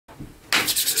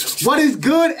What is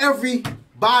good,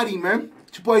 everybody, man?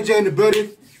 It's your boy Jay in the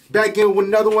building. Back in with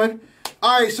another one.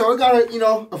 Alright, so I got a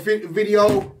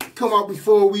video come out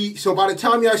before so by the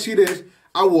time y'all see this,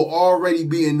 I will already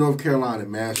be in North Carolina,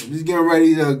 man. So I'm just getting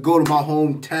ready to go to my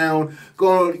hometown,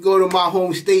 go to my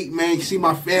home state, man, see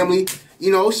my family,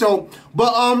 yeah,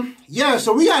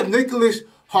 so we got Nyckoles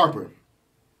Harper.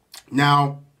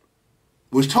 Now,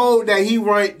 was told that he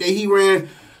ran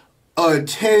a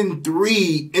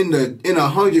 10.3 in a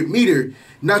 100 meter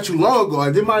not too long ago.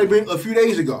 It might have been a few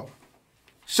days ago.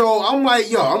 So I'm like,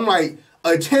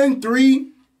 a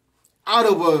 10.3 out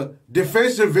of a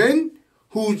defensive end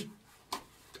who's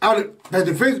out of that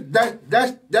defense,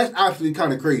 that's actually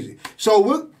kind of crazy.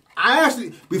 So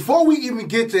before we even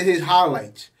get to his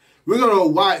highlights, we're gonna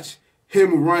watch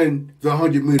him run the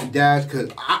 100 meter dash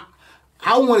because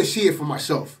I want to see it for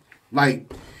myself.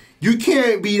 Like, you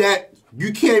can't be that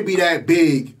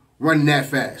big running that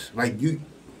fast. Like,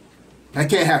 that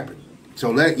can't happen.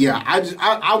 So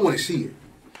I want to see it.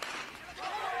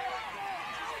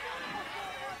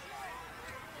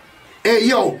 And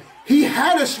yo, he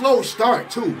had a slow start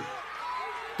too.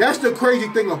 That's the crazy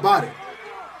thing about it.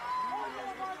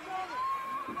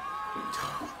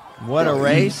 What a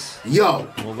race. He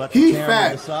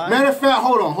fast. Matter of fact,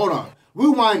 hold on.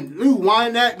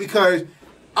 Rewind that because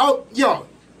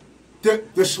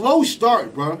the slow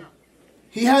start, bro.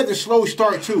 He had the slow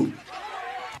start too.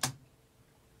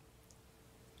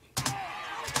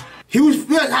 He was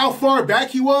how far back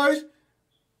he was.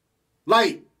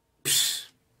 Like,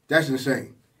 that's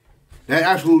insane. That's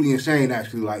absolutely insane,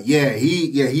 actually. Like,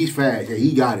 he's fast. Yeah,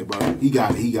 he got it, bro. He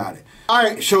got it. All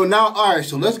right, so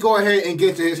let's go ahead and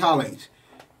get to his highlights.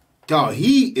 Dog,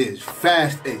 he is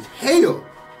fast as hell.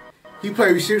 He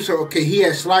played receiver, so okay, he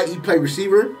played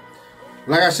receiver.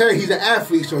 Like I said, he's an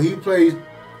athlete, so he plays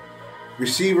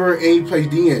receiver and he plays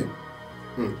DN.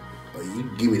 Oh, you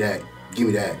give me that.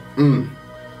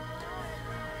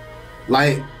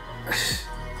 Like,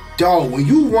 dog, when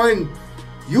you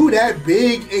that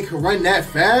big and can run that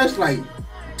fast, like,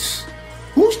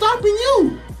 who's stopping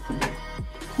you?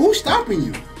 Who's stopping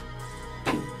you?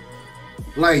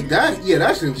 Like that,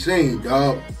 that's insane,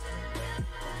 dog.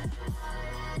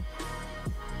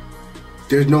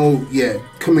 There's no,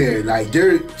 come here, like,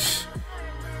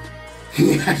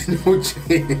 he had no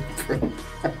chance, bro.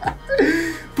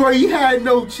 Bro, he had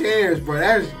no chance, bro.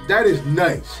 That is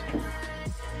nuts.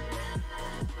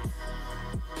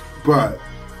 Bro,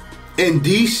 in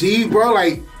DC, bro,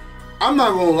 like, I'm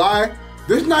not gonna lie,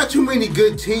 there's not too many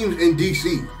good teams in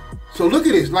DC. So look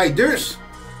at this, like, there's,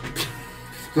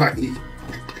 like,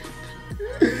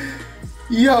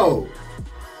 yo,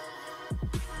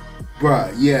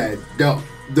 bruh,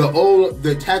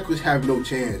 the tackles have no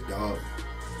chance, dog.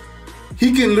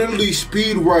 He can literally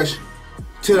speed rush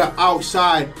to the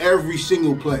outside every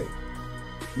single play,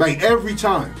 like every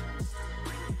time.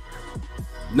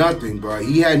 Nothing, bruh.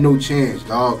 He had no chance,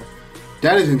 dog.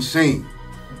 That is insane.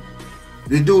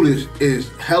 This dude is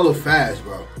hella fast,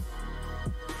 bro.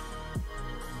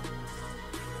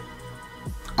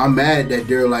 I'm mad that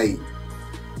they're like,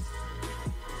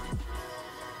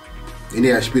 and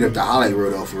they gotta speed up the highlight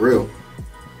reel though, for real.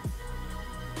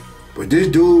 But this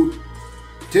dude,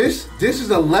 this is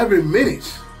 11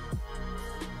 minutes.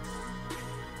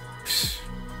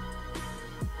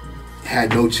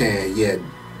 Had no chance,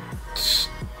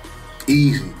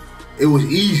 easy. It was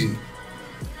easy.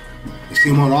 You see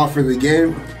him on offense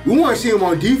again. We want to see him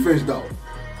on defense though.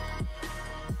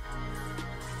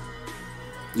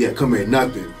 Yeah, come here,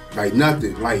 nothing. Like,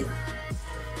 nothing. Like,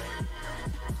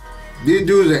 this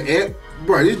dude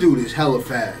this dude is hella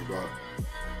fast, bro.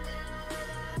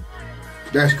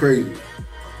 That's crazy.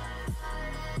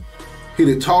 He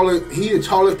the tallest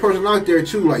person out there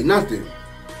too, like nothing.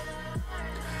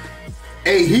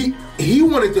 Hey, he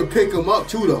wanted to pick him up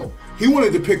too though. He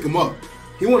wanted to pick him up.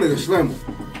 He wanted to slam him.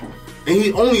 And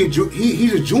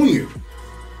he's a junior.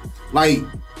 Like,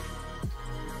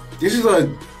 this is a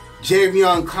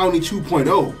Jadeveon Clowney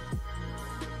 2.0.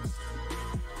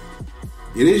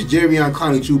 It is Jadeveon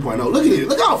Clowney 2.0. Look at it.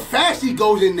 Look how fast he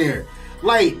goes in there.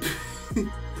 Like,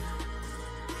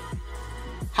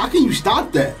 how can you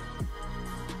stop that?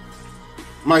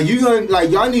 Like,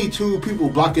 y'all need two people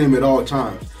blocking him at all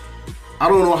times. I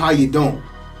don't know how you don't.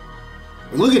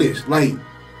 Look at this. Like,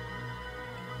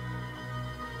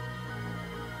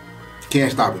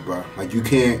 can't stop it, bro. Like, you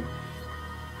can't.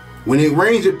 When it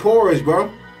rains, it pours, bro.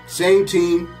 Same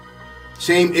team,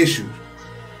 same issues.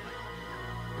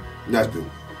 Nothing.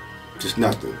 Just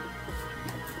nothing.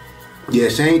 Yeah,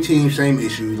 same team, same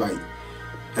issues. Like,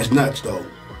 that's nuts, though.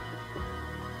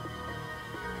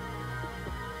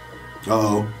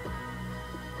 Uh-oh.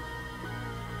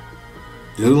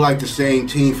 It looked like the same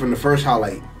team from the first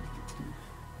highlight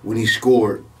when he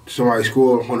scored. Somebody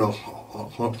scored on a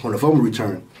fumble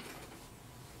return.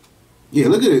 Yeah,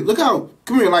 look at it. Look how,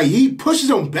 come here, like, he pushes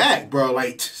him back, bro.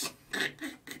 Like,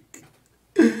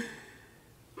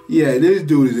 yeah, this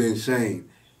dude is insane.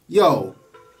 Yo,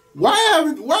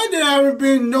 why there haven't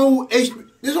been no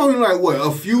there's only like what,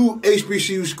 a few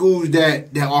HBCU schools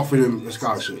that offer him a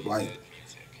scholarship. Like,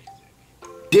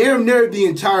 damn near the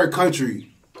entire country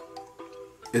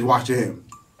is watching him,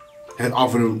 has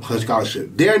offered him a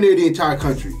scholarship. Damn near the entire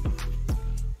country.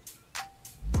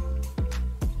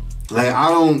 Like, I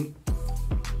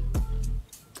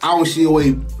don't see a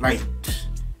way, like,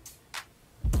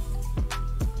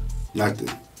 nothing.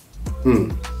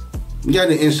 You got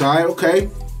the inside, okay.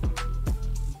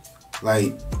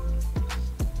 Like,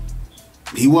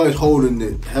 he was holding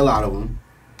the hell out of him.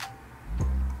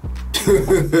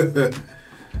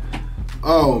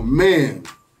 Oh, man.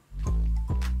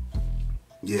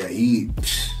 Yeah, he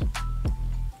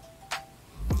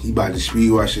about to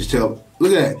speed rush his tail.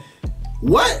 Look at that.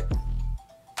 What?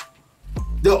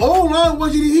 The O-line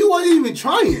wasn't even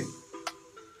trying.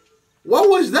 What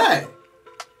was that?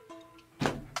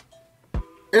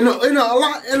 And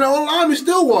the O-line is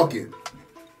still walking.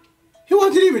 He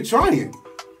wasn't even trying.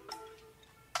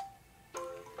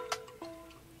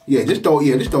 Yeah, just throw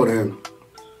to him.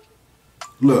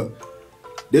 Look,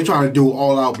 they're trying to do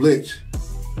all-out blitz.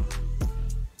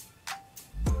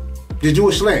 Just do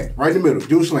a slant right in the middle.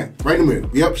 Do a slant right in the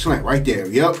middle. Yep, slant right there.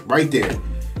 Yep, right there.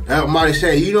 I might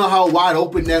say, you know how wide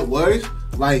open that was?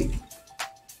 Like,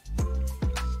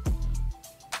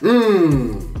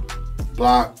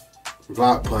 block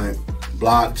punt,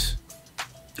 blocked,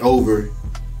 over.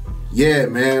 Yeah,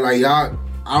 man, like, y'all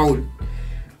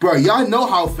know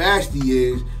how fast he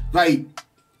is. Like,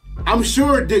 I'm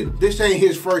sure this ain't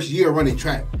his first year running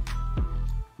track.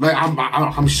 Like,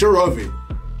 I'm sure of it.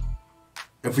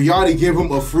 And for y'all to give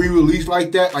him a free release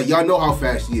like that, like, y'all know how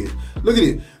fast he is. Look at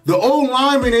it. The old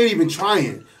lineman ain't even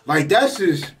trying. Like, that's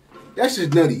just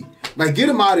nutty. Like, get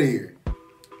him out of here.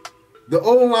 The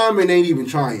old lineman ain't even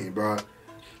trying, bro.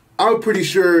 I'm pretty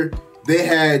sure they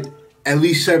had at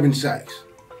least 7 sacks.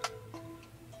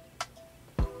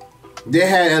 They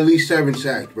had at least 7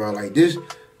 sacks, bro. Like, this,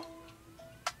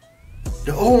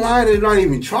 the old line is not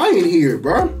even trying here,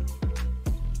 bro.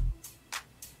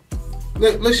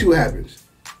 Let's see what happens.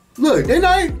 Look, they're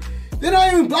not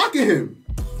even blocking him.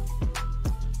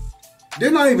 They're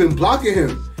not even blocking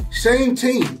him. Same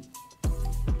team.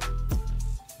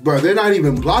 Bro, they're not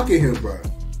even blocking him, bro.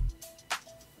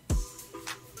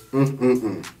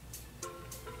 Look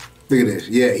at this.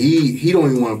 Yeah, he don't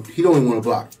even want to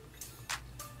block.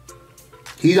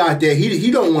 He's out there. He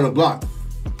don't want to block.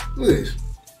 Look at this.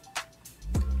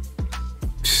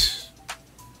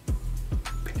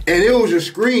 And it was a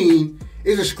screen.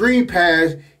 It's a screen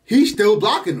pass. He's still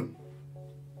blocking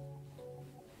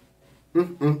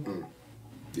him.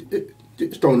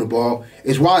 It's throwing the ball.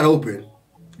 It's wide open.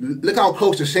 Look how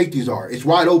close the safeties are. It's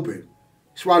wide open.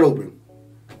 It's wide open.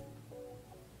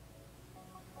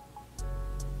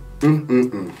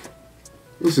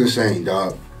 It's insane,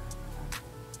 dog.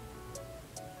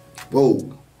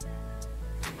 Whoa.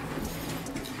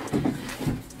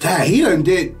 Dang, he done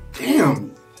did.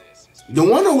 Damn. No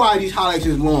wonder why these highlights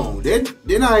is long. They're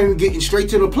not even getting straight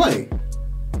to the play.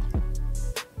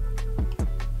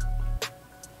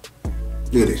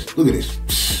 Look at this. Look at this.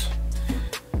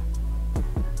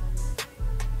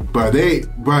 But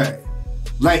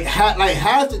like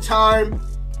half the time,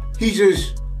 he's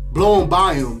just blowing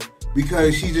by him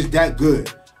because he's just that good.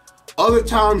 Other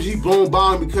times he's blowing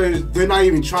by him because they're not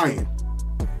even trying.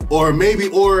 Or maybe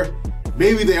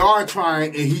they are trying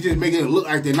and he's just making it look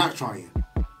like they're not trying.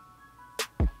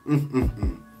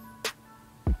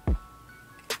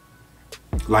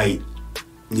 Like,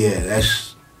 yeah,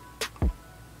 that's,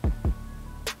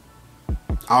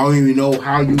 I don't even know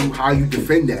how you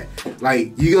defend that.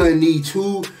 Like, you're gonna need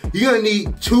two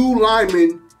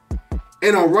linemen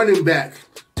and a running back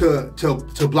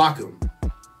to block him.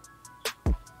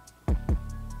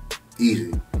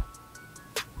 Easy.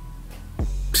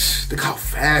 Look how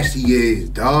fast he is,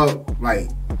 dog. Like,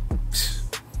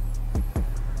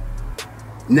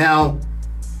 now,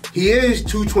 he is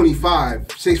 225,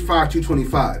 6'5",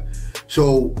 225.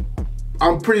 So,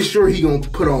 I'm pretty sure he gonna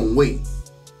put on weight.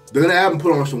 They're gonna have him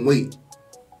put on some weight.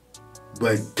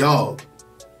 But, dog.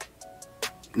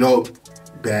 No,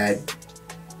 bad.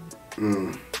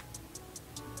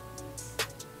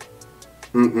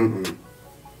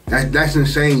 That's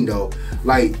insane, though.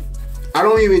 Like, I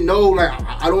don't even know,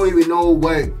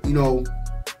 what,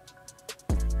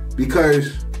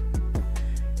 because,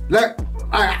 like,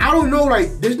 I don't know, like,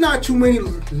 there's not too many,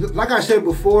 like I said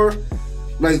before,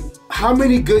 like, how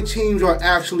many good teams are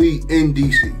actually in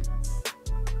DC?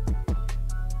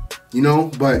 You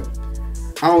know, but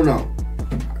I don't know.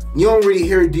 You don't really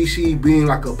hear DC being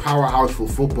like a powerhouse for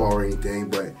football or anything,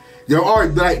 but there are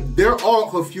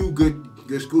a few good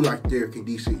schools out there in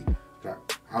DC.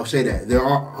 I'll say that. There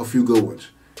are a few good ones.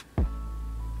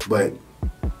 But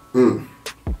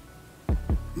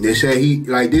they say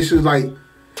this is like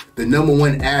the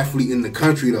 #1 athlete in the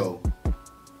country though.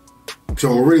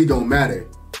 So it really don't matter.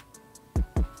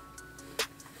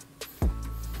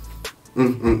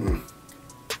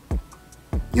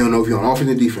 You don't know if you're on offense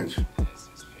or defense.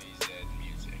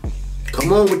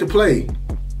 Come on with the play.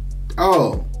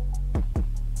 Oh.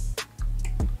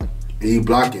 He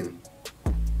blocking.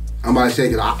 I'm about to say,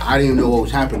 because I didn't even know what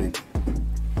was happening.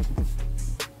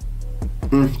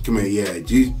 Come here, yeah.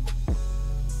 G.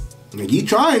 He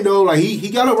trying, though. Like, he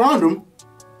got around him.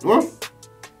 Well,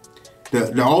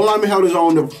 the old lineman held his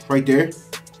own right there.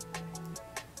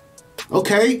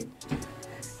 Okay.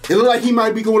 It looked like he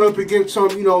might be going up against some,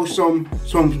 you know, some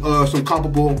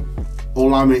comparable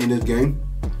old linemen in this game.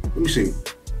 Let me see.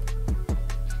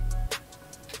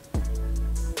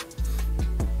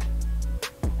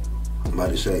 I'm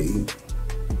about to say,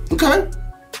 okay.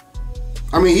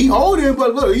 I mean, he holding,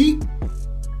 but look,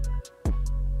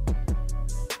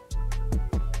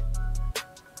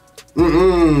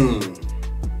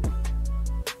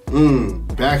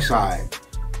 backside.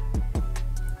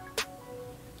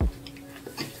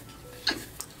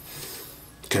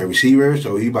 Okay, receiver,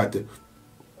 so he about to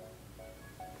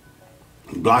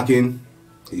blocking.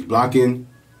 He's blocking.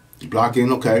 He's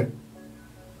blocking. Okay.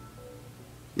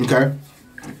 Okay.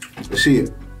 Let's see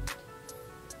it.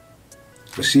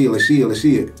 Let's see it. Let's see it. Let's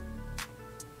see it.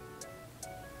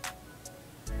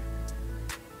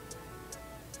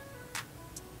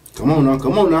 Come on now.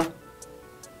 Come on now.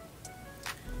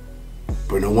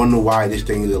 But no wonder why this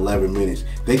thing is 11 minutes.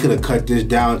 They could have cut this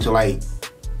down to like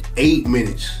 8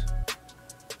 minutes.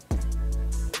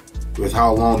 With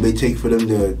how long they take for them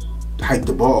to hike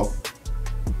the ball.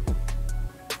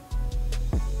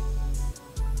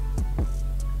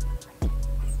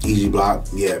 Easy block,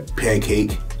 yeah,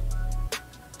 pancake.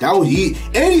 That was easy.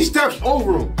 And he steps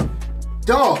over him.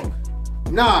 Dog.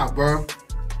 Nah, bro.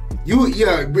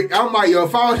 I'm like,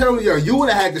 if I was telling you, you would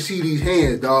have had to see these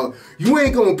hands, dog. You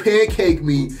ain't gonna pancake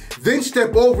me, then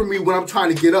step over me when I'm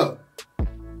trying to get up.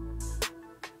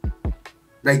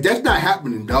 Like, that's not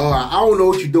happening, dog. I don't know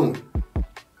what you're doing.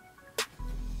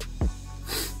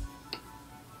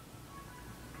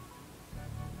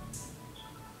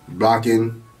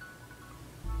 Blocking.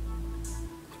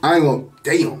 I ain't gonna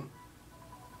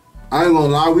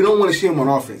lie, we don't want to see him on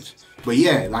offense. But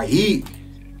yeah, like he's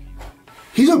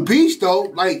a beast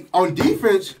though. Like on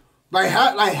defense, like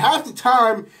half the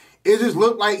time it just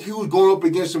looked like he was going up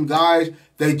against some guys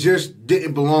that just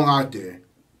didn't belong out there.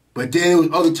 But then there was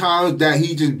other times that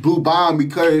he just blew by him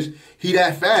because he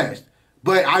that fast.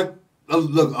 But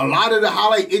look, a lot of the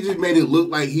highlight, it just made it look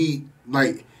like he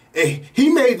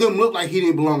made them look like he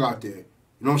didn't belong out there. You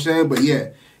know what I'm saying? But yeah,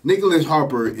 Nyckoles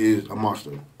Harper is a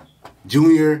monster.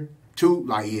 Junior, too,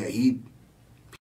 like, yeah, he